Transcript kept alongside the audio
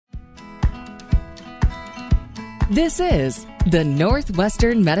This is the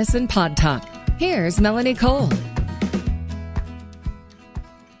Northwestern Medicine Pod Talk. Here's Melanie Cole.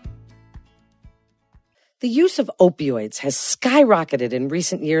 The use of opioids has skyrocketed in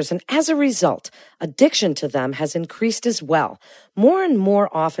recent years, and as a result, addiction to them has increased as well. More and more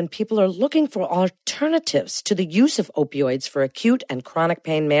often, people are looking for alternatives to the use of opioids for acute and chronic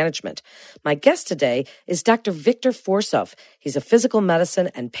pain management. My guest today is Dr. Victor Forsov. He's a physical medicine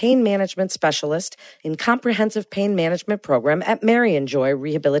and pain management specialist in Comprehensive Pain Management Program at Marion Joy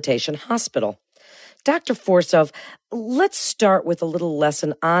Rehabilitation Hospital. Dr. Forsov, let's start with a little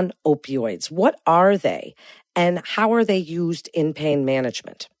lesson on opioids. What are they, and how are they used in pain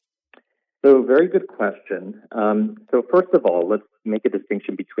management? So, very good question. So, first of all, let's make a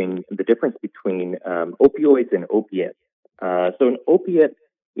distinction between the difference between opioids and opiates. So, an opiate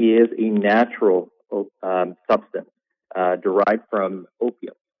is a natural substance derived from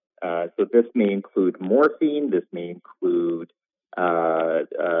opium. So, this may include morphine. This may include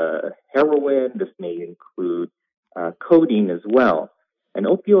heroin. This may include codeine as well. An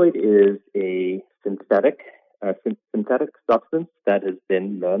opioid is a synthetic substance that has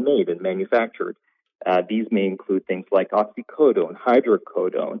been made and manufactured. These may include things like oxycodone,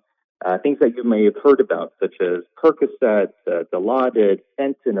 hydrocodone, things that you may have heard about, such as Percocet, Dilaudid,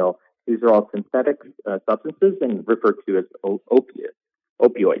 fentanyl. These are all synthetic substances and referred to as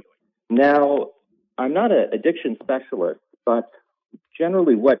opioids. Now, I'm not an addiction specialist, but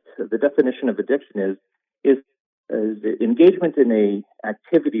generally what the definition of addiction is engagement in a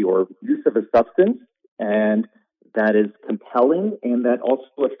activity or use of a substance, and that is compelling and that also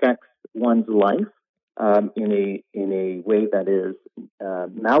affects one's life in a way that is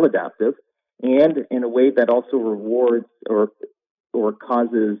maladaptive, and in a way that also rewards or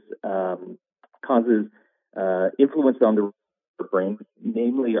causes influence on the brain,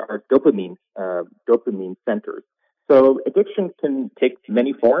 namely our dopamine centers. So addiction can take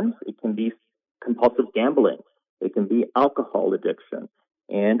many forms. It can be compulsive gambling. It can be alcohol addiction.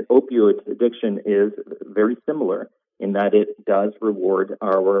 And opioid addiction is very similar in that it does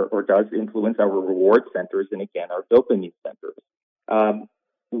does influence our reward centers and, again, our dopamine centers.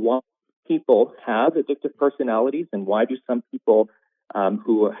 Why people have addictive personalities, and why do some people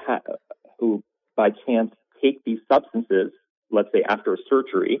who by chance take these substances, let's say after a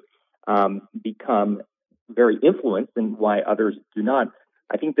surgery, become very influenced, and why others do not?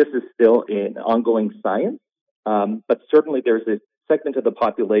 I think this is still an ongoing science, but certainly there's a segment of the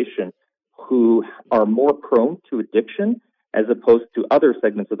population who are more prone to addiction as opposed to other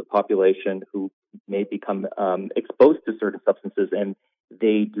segments of the population who may become exposed to certain substances and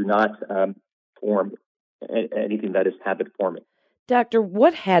they do not form anything that is habit forming. Doctor,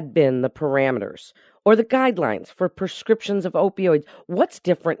 what had been the parameters or the guidelines for prescriptions of opioids? What's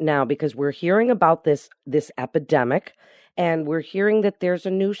different now? Because we're hearing about this epidemic, and we're hearing that there's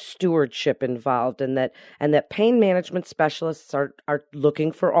a new stewardship involved, and that pain management specialists are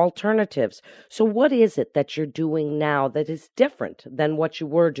looking for alternatives. So what is it that you're doing now that is different than what you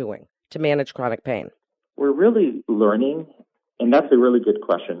were doing to manage chronic pain? We're really learning, and that's a really good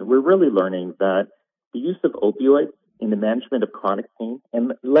question. We're really learning that the use of opioids in the management of chronic pain,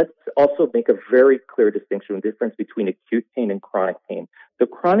 and let's also make a very clear distinction, difference between acute pain and chronic pain. The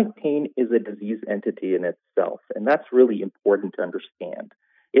chronic pain is a disease entity in itself, and that's really important to understand.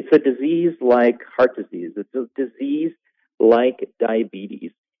 It's a disease like heart disease. It's a disease like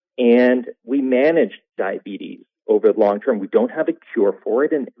diabetes, and we manage diabetes over the long term. We don't have a cure for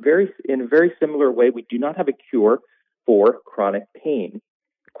it, and in a very similar way, we do not have a cure for chronic pain.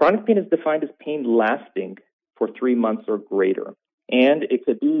 Chronic pain is defined as pain lasting for 3 months or greater. And it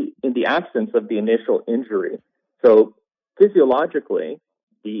could be in the absence of the initial injury. So physiologically,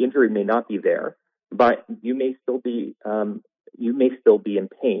 the injury may not be there, but you may still be in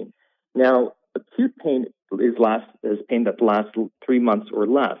pain. Now, acute pain is pain that lasts 3 months or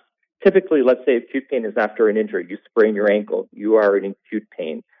less. Typically, let's say acute pain is after an injury. You sprain your ankle, you are in acute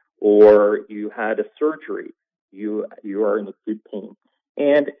pain, or you had a surgery, you are in acute pain.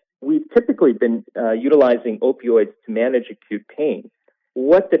 And we've typically been utilizing opioids to manage acute pain.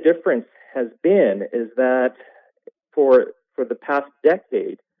 What the difference has been is that for the past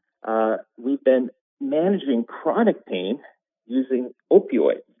decade, we've been managing chronic pain using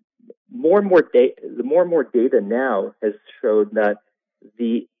opioids. The more and more data now has showed that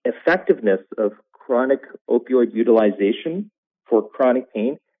the effectiveness of chronic opioid utilization for chronic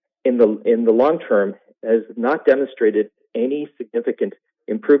pain in the long term has not demonstrated any significant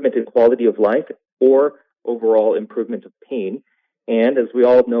improvement in quality of life or overall improvement of pain. And as we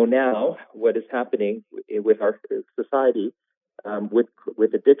all know now, what is happening with our society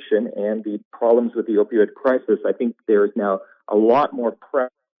with addiction and the problems with the opioid crisis, I think there is now a lot more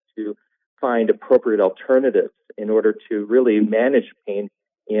pressure to find appropriate alternatives in order to really manage pain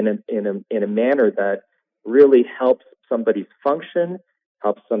in a manner that really helps somebody's function,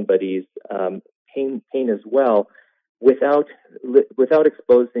 helps somebody's pain as well, without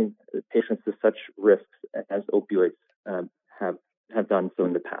exposing patients to such risks as opioids have done so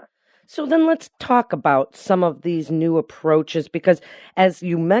in the past. So then let's talk about some of these new approaches, because as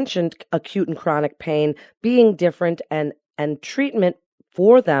you mentioned, acute and chronic pain being different and treatment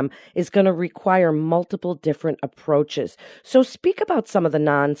for them is going to require multiple different approaches. So speak about some of the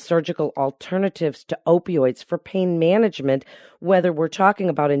non-surgical alternatives to opioids for pain management, whether we're talking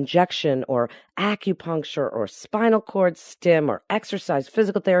about injection or acupuncture or spinal cord stim or exercise,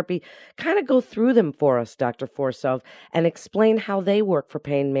 physical therapy. Kind of go through them for us, Dr. Forsov, and explain how they work for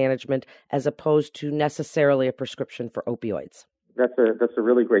pain management as opposed to necessarily a prescription for opioids. That's a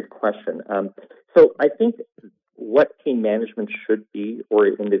really great question. So I think what pain management should be, or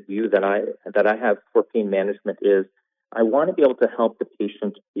in the view that I have for pain management, is I want to be able to help the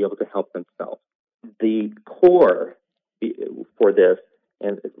patient be able to help themselves. The core for this,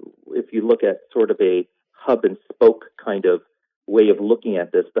 and if you look at sort of a hub and spoke kind of way of looking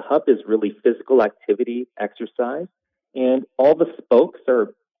at this, the hub is really physical activity, exercise, and all the spokes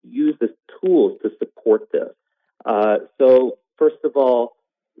are used as tools to support this. So first of all,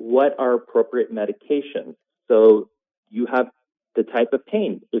 what are appropriate medications? So you have the type of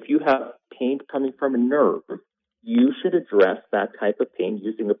pain. If you have pain coming from a nerve, you should address that type of pain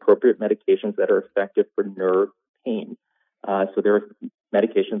using appropriate medications that are effective for nerve pain. So there are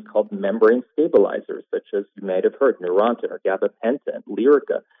medications called membrane stabilizers, such as you might have heard, Neurontin or gabapentin,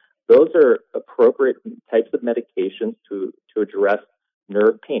 Lyrica. Those are appropriate types of medications to address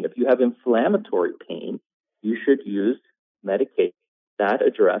nerve pain. If you have inflammatory pain, you should use medications that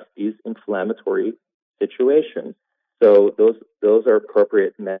address these inflammatory situations. So those are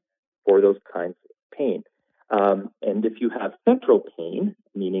appropriate for those kinds of pain. And if you have central pain,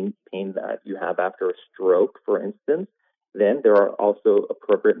 meaning pain that you have after a stroke, for instance, then there are also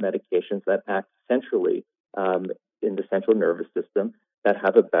appropriate medications that act centrally in the central nervous system that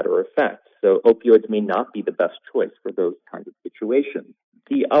have a better effect. So opioids may not be the best choice for those kinds of situations.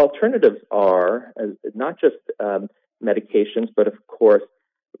 The alternatives are not just medications, but of course,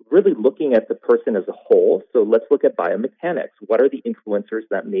 really looking at the person as a whole. So let's look at biomechanics. What are the influencers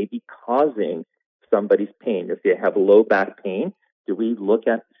that may be causing somebody's pain? If they have low back pain, we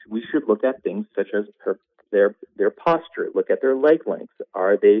should look at things such as their posture, look at their leg length.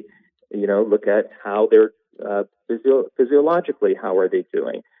 Are they, look at how they're physiologically, how are they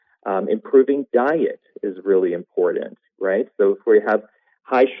doing? Improving diet is really important, right? So if we have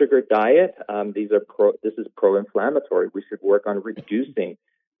high sugar diet, this is pro-inflammatory. We should work on reducing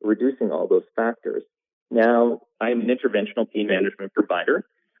all those factors. Now, I'm an interventional pain management provider,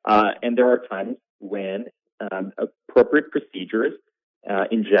 and there are times when appropriate procedures,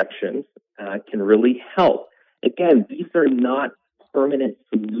 injections, can really help. Again, these are not permanent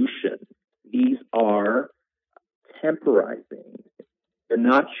solutions. These are temporizing. They're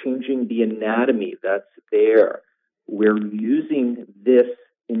not changing the anatomy that's there. We're using this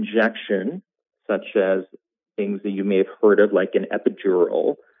injection, such as things that you may have heard of, like an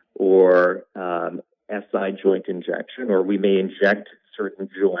epidural or SI joint injection, or we may inject certain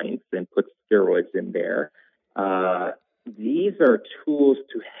joints and put steroids in there. These are tools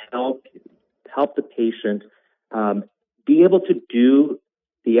to help the patient be able to do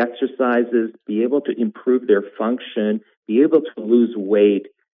the exercises, be able to improve their function, be able to lose weight,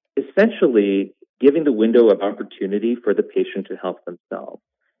 essentially giving the window of opportunity for the patient to help themselves.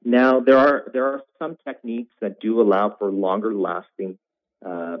 Now, there are some techniques that do allow for longer lasting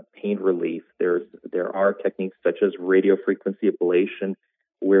pain relief. There are techniques such as radiofrequency ablation,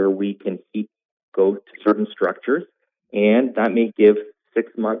 where we can go to certain structures, and that may give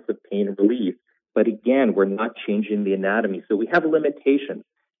 6 months of pain relief. But again, we're not changing the anatomy, so we have limitations.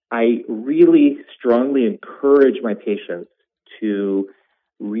 I really strongly encourage my patients to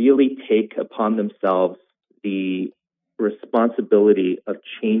really take upon themselves the responsibility of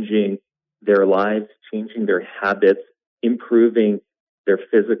changing their lives, changing their habits, improving their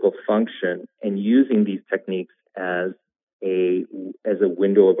physical function, and using these techniques as a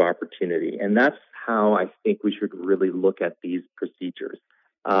window of opportunity. And that's how I think we should really look at these procedures.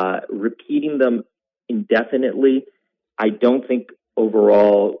 Repeating them indefinitely, I don't think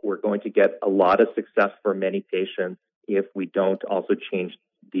overall we're going to get a lot of success for many patients if we don't also change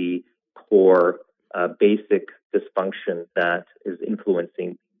the core basic dysfunction that is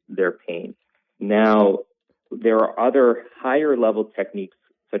influencing their pain. Now, There are other higher level techniques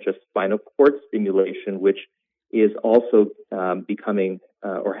such as spinal cord stimulation, which is also becoming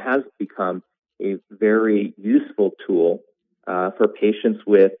or has become a very useful tool for patients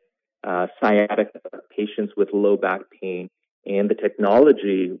with sciatica, patients with low back pain. And the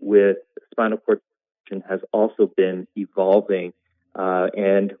technology with spinal cord stimulation has also been evolving,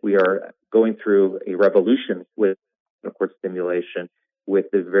 and we are going through a revolution with spinal cord stimulation with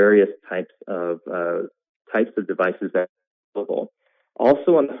the various types of devices that are available.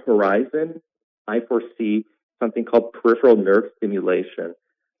 Also on the horizon, I foresee something called peripheral nerve stimulation,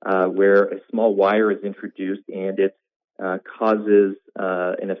 where a small wire is introduced and it causes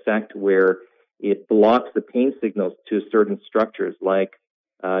an effect where it blocks the pain signals to certain structures like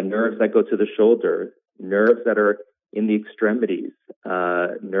nerves that go to the shoulder, nerves that are in the extremities,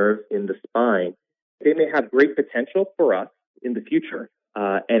 nerves in the spine. They may have great potential for us in the future.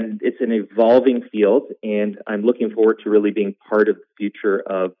 And it's an evolving field, and I'm looking forward to really being part of the future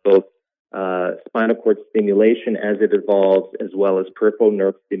of both spinal cord stimulation as it evolves, as well as peripheral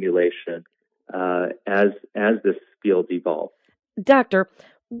nerve stimulation as this field evolves. Doctor,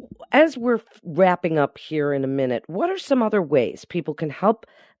 as we're wrapping up here in a minute, what are some other ways people can help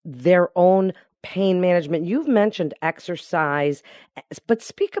their own pain management? You've mentioned exercise, but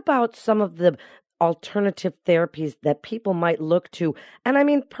speak about some of the alternative therapies that people might look to. And I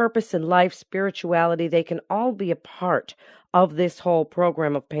mean, purpose in life, spirituality, they can all be a part of this whole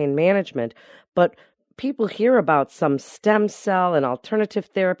program of pain management. But people hear about some stem cell and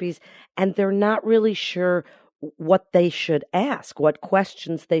alternative therapies, and they're not really sure what they should ask, what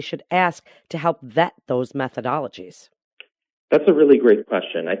questions they should ask to help vet those methodologies. That's a really great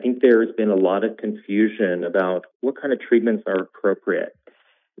question. I think there's been a lot of confusion about what kind of treatments are appropriate.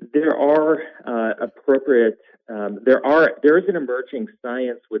 There are there is an emerging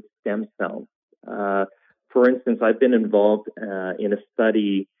science with stem cells. For instance, I've been involved in a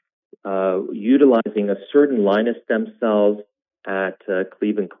study utilizing a certain line of stem cells at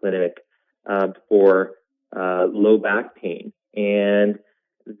Cleveland Clinic for low back pain, and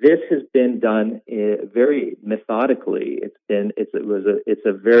this has been done very methodically. It's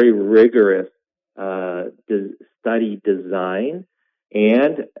a very rigorous study design,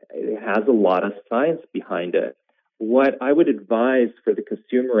 and it has a lot of science behind it. What I would advise for the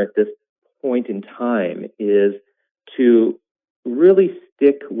consumer at this point in time is to really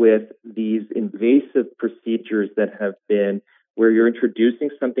stick with these invasive procedures that have been where you're introducing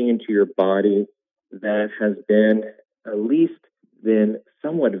something into your body that has been at least been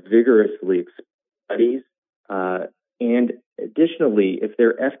somewhat vigorously studied. And additionally, if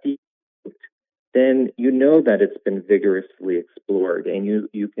they're FDA, then you know that it's been vigorously explored, and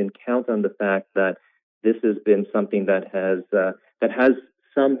you can count on the fact that this has been something that has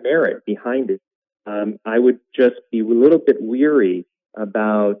some merit behind it. I would just be a little bit weary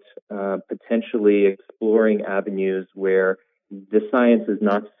about potentially exploring avenues where the science is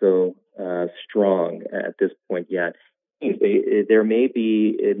not so strong at this point yet. It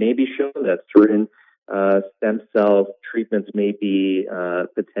may be shown that certain stem cell treatments may be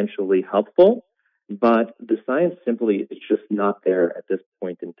potentially helpful, but the science simply is just not there at this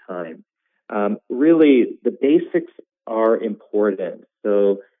point in time. Really, the basics are important.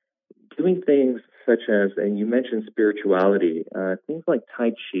 So doing things such as, and you mentioned spirituality, things like Tai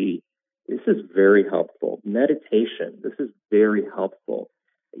Chi, this is very helpful. Meditation, this is very helpful.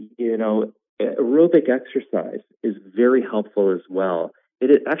 Aerobic exercise is very helpful as well.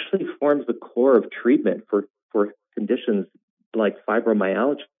 It actually forms the core of treatment for conditions like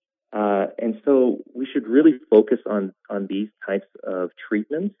fibromyalgia. And so we should really focus on these types of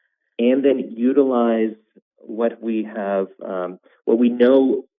treatments and then utilize what we have, what we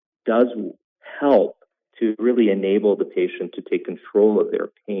know does help to really enable the patient to take control of their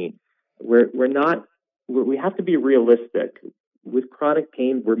pain. We have to be realistic. With chronic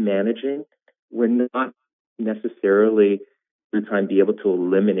pain, we're managing. We're not necessarily every time be able to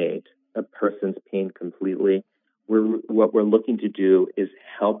eliminate a person's pain completely. What we're looking to do is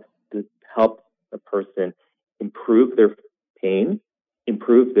help a person improve their pain,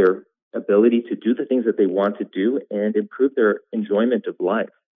 improve their ability to do the things that they want to do, and improve their enjoyment of life.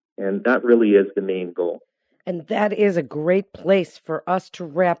 And that really is the main goal. And that is a great place for us to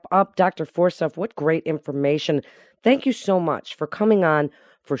wrap up. Dr. Forsoff, what great information. Thank you so much for coming on,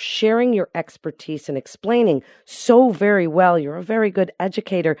 for sharing your expertise and explaining so very well. You're a very good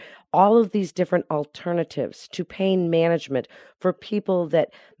educator. All of these different alternatives to pain management for people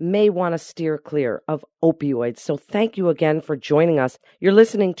that may want to steer clear of opioids. So thank you again for joining us. You're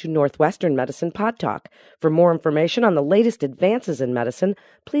listening to Northwestern Medicine Pod Talk. For more information on the latest advances in medicine,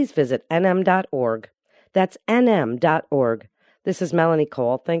 please visit nm.org. That's nm.org. This is Melanie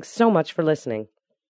Cole. Thanks so much for listening.